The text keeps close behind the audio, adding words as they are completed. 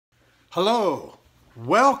Hello,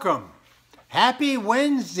 welcome, happy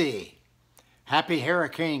Wednesday, happy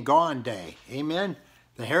Hurricane Gone Day, amen.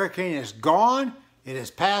 The hurricane is gone, it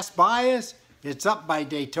has passed by us, it's up by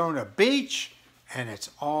Daytona Beach, and it's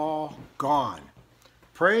all gone.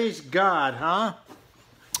 Praise God, huh?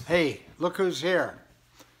 Hey, look who's here.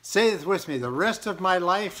 Say this with me, the rest of my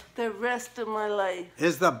life. The rest of my life.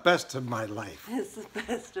 Is the best of my life. Is the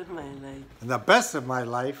best of my life. And the best of my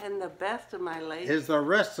life. And the best of my life. Is the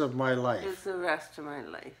rest of my life. Is the rest of my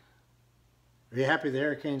life. Are you happy the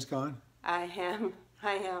hurricane's gone? I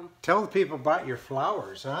am. Tell the people about your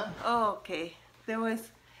flowers, huh? Oh, okay. There was,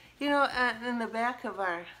 in the back of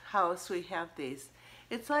our house we have these.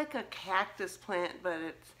 It's like a cactus plant, but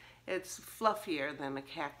it's fluffier than a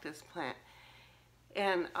cactus plant.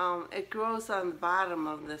 And it grows on the bottom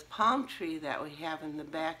of this palm tree that we have in the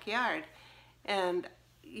backyard. And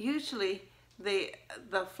usually the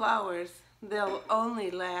flowers, they'll only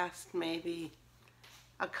last maybe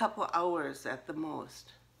a couple hours at the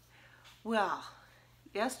most. Well,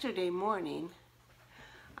 yesterday morning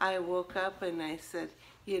I woke up and I said,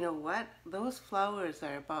 you know what? Those flowers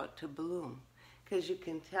are about to bloom. Because you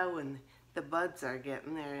can tell when the buds are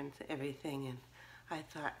getting there and everything. And I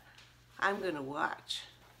thought, I'm going to watch.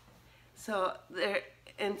 So there,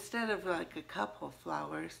 instead of like a couple of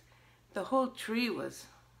flowers, the whole tree was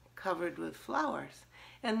covered with flowers.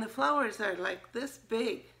 And the flowers are like this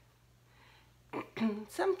big.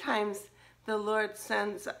 Sometimes the Lord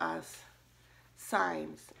sends us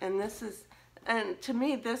signs. And to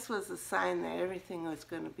me, this was a sign that everything was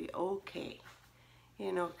going to be okay.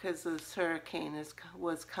 Because this hurricane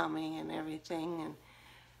was coming and everything.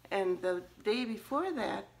 And the day before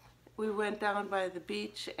that, we went down by the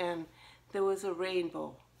beach and there was a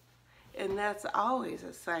rainbow. And that's always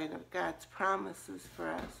a sign of God's promises for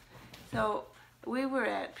us. So we were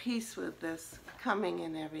at peace with this coming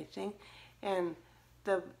and everything. And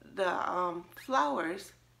the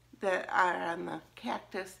flowers that are on the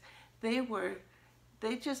cactus, they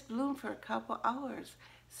just bloomed for a couple hours.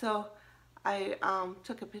 So I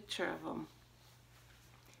took a picture of them.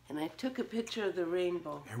 And I took a picture of the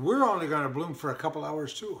rainbow. And we're only going to bloom for a couple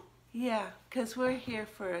hours too. Yeah, because we're here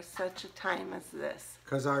for such a time as this.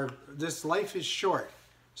 Because this life is short.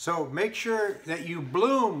 So make sure that you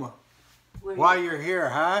bloom while you're here,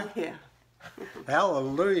 huh? Yeah.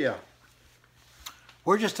 Hallelujah.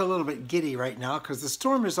 We're just a little bit giddy right now because the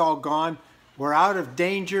storm is all gone. We're out of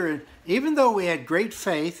danger. And even though we had great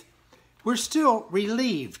faith, we're still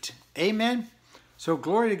relieved. Amen? So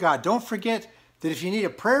glory to God. Don't forget that if you need a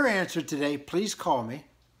prayer answered today, please call me.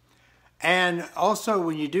 And also,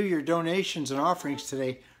 when you do your donations and offerings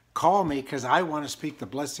today, call me because I want to speak the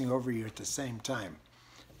blessing over you at the same time.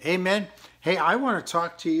 Amen. Hey, I want to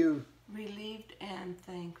talk to you. Relieved and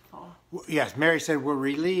thankful. Yes, Mary said we're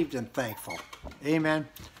relieved and thankful. Amen.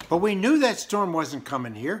 But we knew that storm wasn't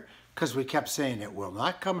coming here because we kept saying it will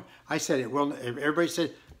not come. I said it will. Everybody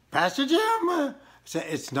said, Pastor Jim, I said,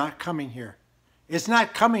 it's not coming here. It's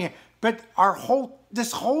not coming here. But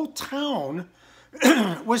this whole town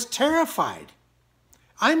was terrified.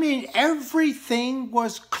 I mean, everything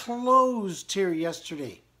was closed here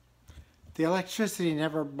yesterday. The electricity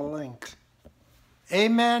never blinked.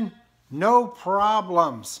 Amen. No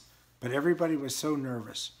problems. But everybody was so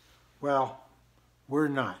nervous. Well, we're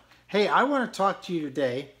not. Hey, I want to talk to you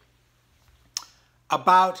today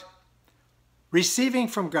about receiving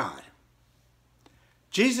from God.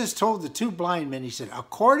 Jesus told the two blind men, he said,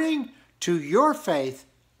 according to your faith,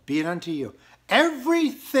 be it unto you.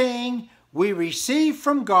 Everything we receive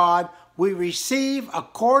from God, we receive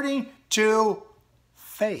according to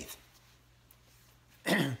faith.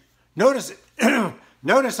 Notice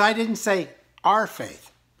I didn't say our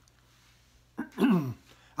faith.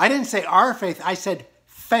 I didn't say our faith, I said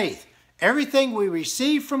faith. Everything we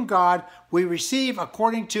receive from God, we receive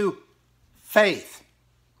according to faith.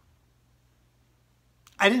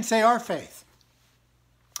 I didn't say our faith.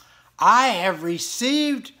 I have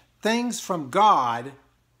received things from God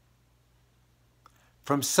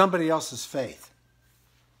from somebody else's faith.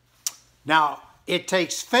 Now, it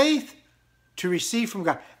takes faith to receive from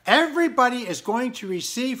God. Everybody is going to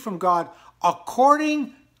receive from God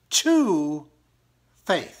according to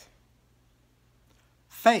faith.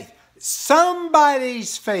 Faith.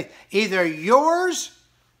 Somebody's faith. Either yours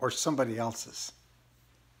or somebody else's.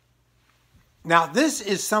 Now, this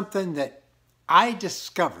is something that I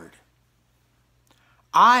discovered.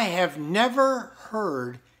 I have never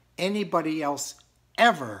heard anybody else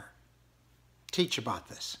ever teach about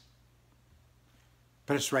this.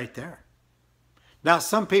 But it's right there. Now,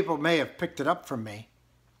 some people may have picked it up from me.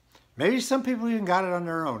 Maybe some people even got it on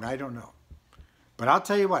their own. I don't know. But I'll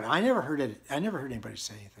tell you what, I never heard anybody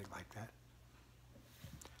say anything like that.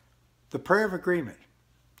 The prayer of agreement.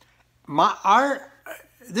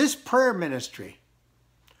 This prayer ministry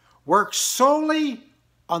works solely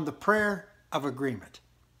on the prayer of agreement.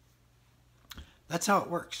 That's how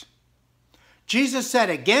it works. Jesus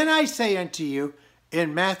said, again I say unto you,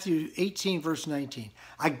 in Matthew 18, verse 19,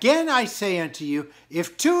 again I say unto you,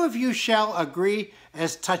 if two of you shall agree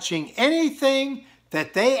as touching anything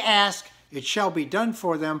that they ask, it shall be done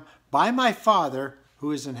for them by my Father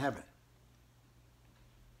who is in heaven.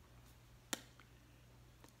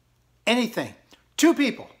 Anything. Two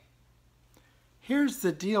people. Here's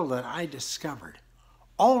the deal that I discovered.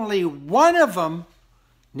 Only one of them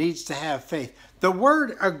needs to have faith. The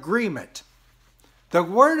word agreement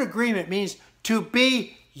means to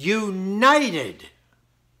be united.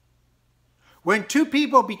 When two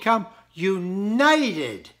people become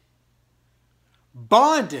united,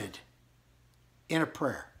 bonded in a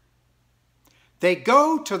prayer, they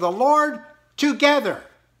go to the Lord together.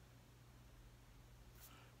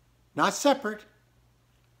 Not separate,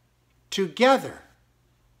 together.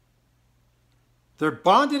 They're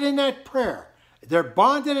bonded in that prayer. They're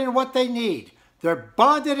bonded in what they need. They're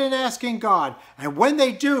bonded in asking God. And when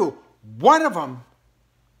they do, one of them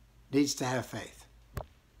needs to have faith.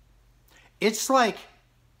 It's like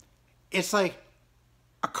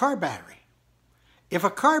a car battery. If a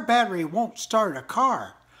car battery won't start a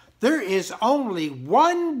car, there is only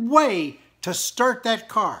one way to start that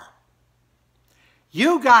car.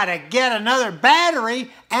 You got to get another battery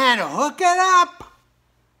and hook it up.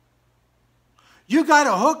 You got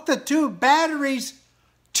to hook the two batteries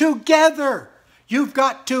together. You've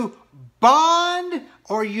got to bond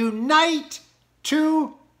or unite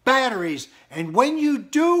two batteries. And when you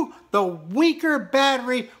do, the weaker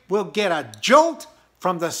battery will get a jolt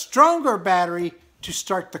from the stronger battery to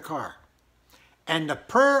start the car. And the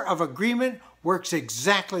prayer of agreement works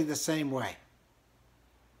exactly the same way.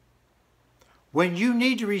 When you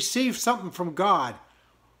need to receive something from God,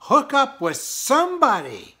 hook up with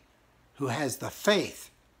somebody who has the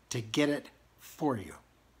faith to get it for you.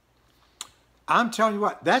 I'm telling you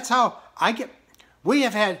what, that's how the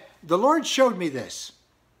Lord showed me this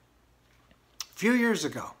a few years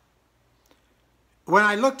ago. When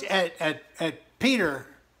I looked at Peter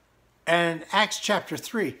and Acts chapter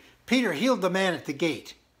 3, Peter healed the man at the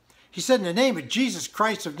gate. He said, in the name of Jesus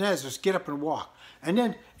Christ of Nazareth, get up and walk. And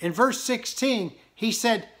then in verse 16, he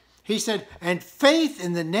said, and faith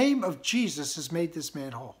in the name of Jesus has made this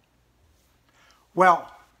man whole.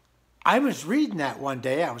 Well, I was reading that one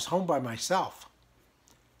day. I was home by myself.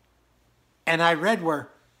 And I read where,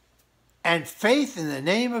 and faith in the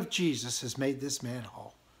name of Jesus has made this man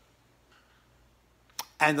whole.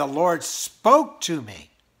 And the Lord spoke to me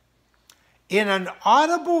in an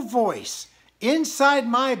audible voice inside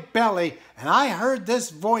my belly, and I heard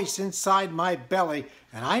this voice inside my belly,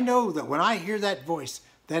 and I know that when I hear that voice,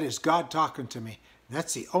 that is God talking to me.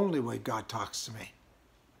 That's the only way God talks to me.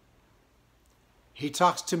 He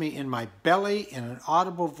talks to me in my belly in an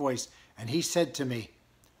audible voice, and he said to me,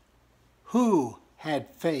 who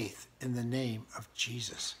had faith in the name of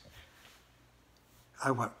Jesus?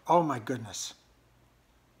 I went, oh my goodness.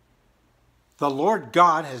 The Lord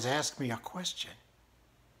God has asked me a question.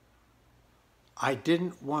 I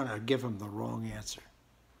didn't want to give him the wrong answer.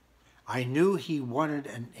 I knew he wanted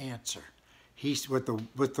an answer. With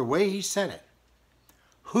the way he said it.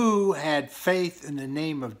 Who had faith in the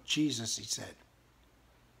name of Jesus, he said.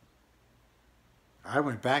 I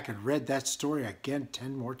went back and read that story again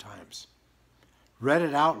 10 more times. Read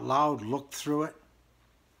it out loud, looked through it.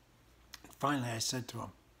 And finally I said to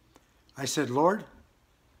him, I said, Lord,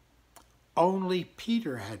 only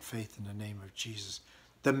Peter had faith in the name of Jesus.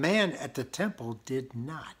 The man at the temple did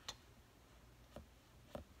not.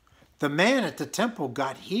 The man at the temple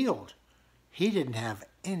got healed. He didn't have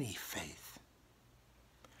any faith.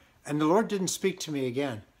 And the Lord didn't speak to me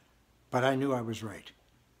again, but I knew I was right.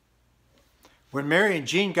 When Mary and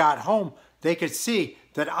Jean got home, they could see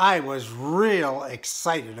that I was real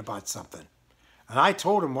excited about something. And I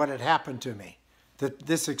told them what had happened to me,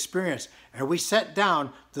 this experience. And we sat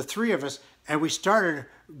down, the three of us, and we started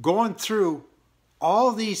going through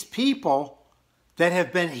all these people that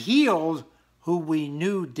have been healed who we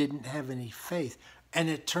knew didn't have any faith. And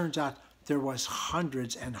it turns out there was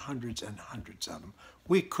hundreds and hundreds and hundreds of them.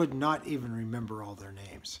 We could not even remember all their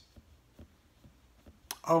names.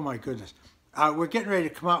 Oh my goodness. We're getting ready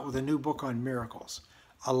to come out with a new book on miracles.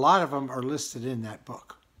 A lot of them are listed in that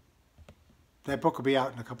book. That book will be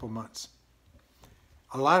out in a couple months.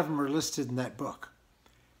 A lot of them are listed in that book.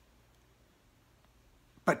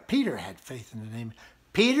 But Peter had faith in the name.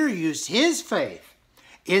 Peter used his faith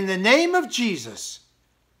in the name of Jesus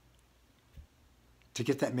to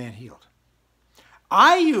get that man healed.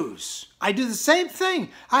 I do the same thing.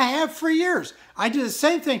 I have for years. I do the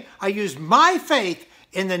same thing. I use my faith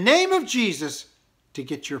in the name of Jesus to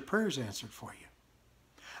get your prayers answered for you.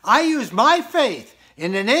 I use my faith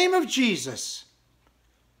in the name of Jesus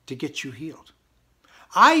to get you healed.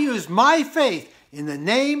 I use my faith in the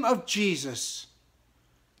name of Jesus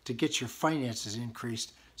to get your finances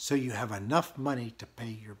increased so you have enough money to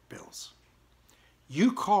pay your bills.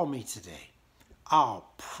 You call me today. I'll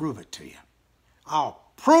prove it to you. I'll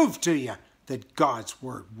prove to you that God's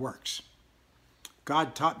word works.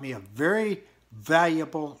 God taught me a very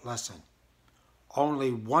valuable lesson.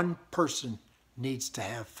 Only one person needs to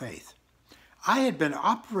have faith. I had been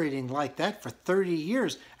operating like that for 30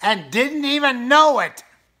 years and didn't even know it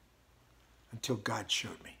until God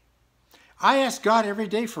showed me. I ask God every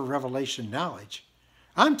day for revelation knowledge.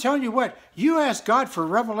 I'm telling you what, you ask God for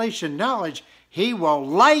revelation knowledge, He will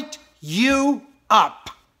light you up.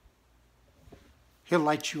 He'll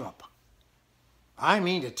light you up. I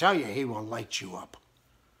mean to tell you, He will light you up.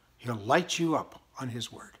 He'll light you up on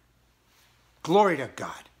His word. Glory to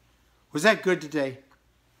God. Was that good today?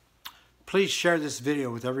 Please share this video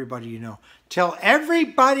with everybody you know. Tell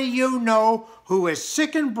everybody you know who is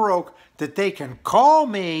sick and broke that they can call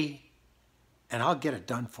me and I'll get it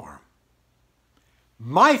done for them.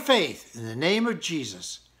 My faith in the name of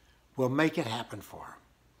Jesus will make it happen for them.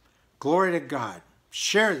 Glory to God.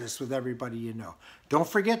 Share this with everybody you know. Don't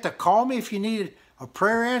forget to call me if you need a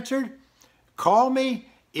prayer answered. Call me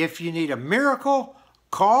if you need a miracle.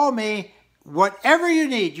 Call me. Whatever you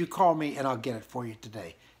need, you call me and I'll get it for you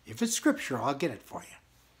today. If it's scripture, I'll get it for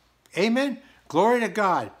you. Amen. Glory to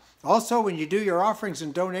God. Also, when you do your offerings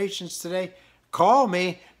and donations today, call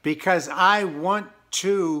me because I want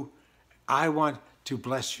to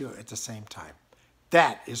bless you at the same time.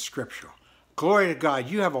 That is scriptural. Glory to God.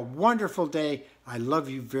 You have a wonderful day. I love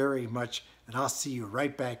you very much, and I'll see you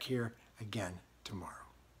right back here again tomorrow.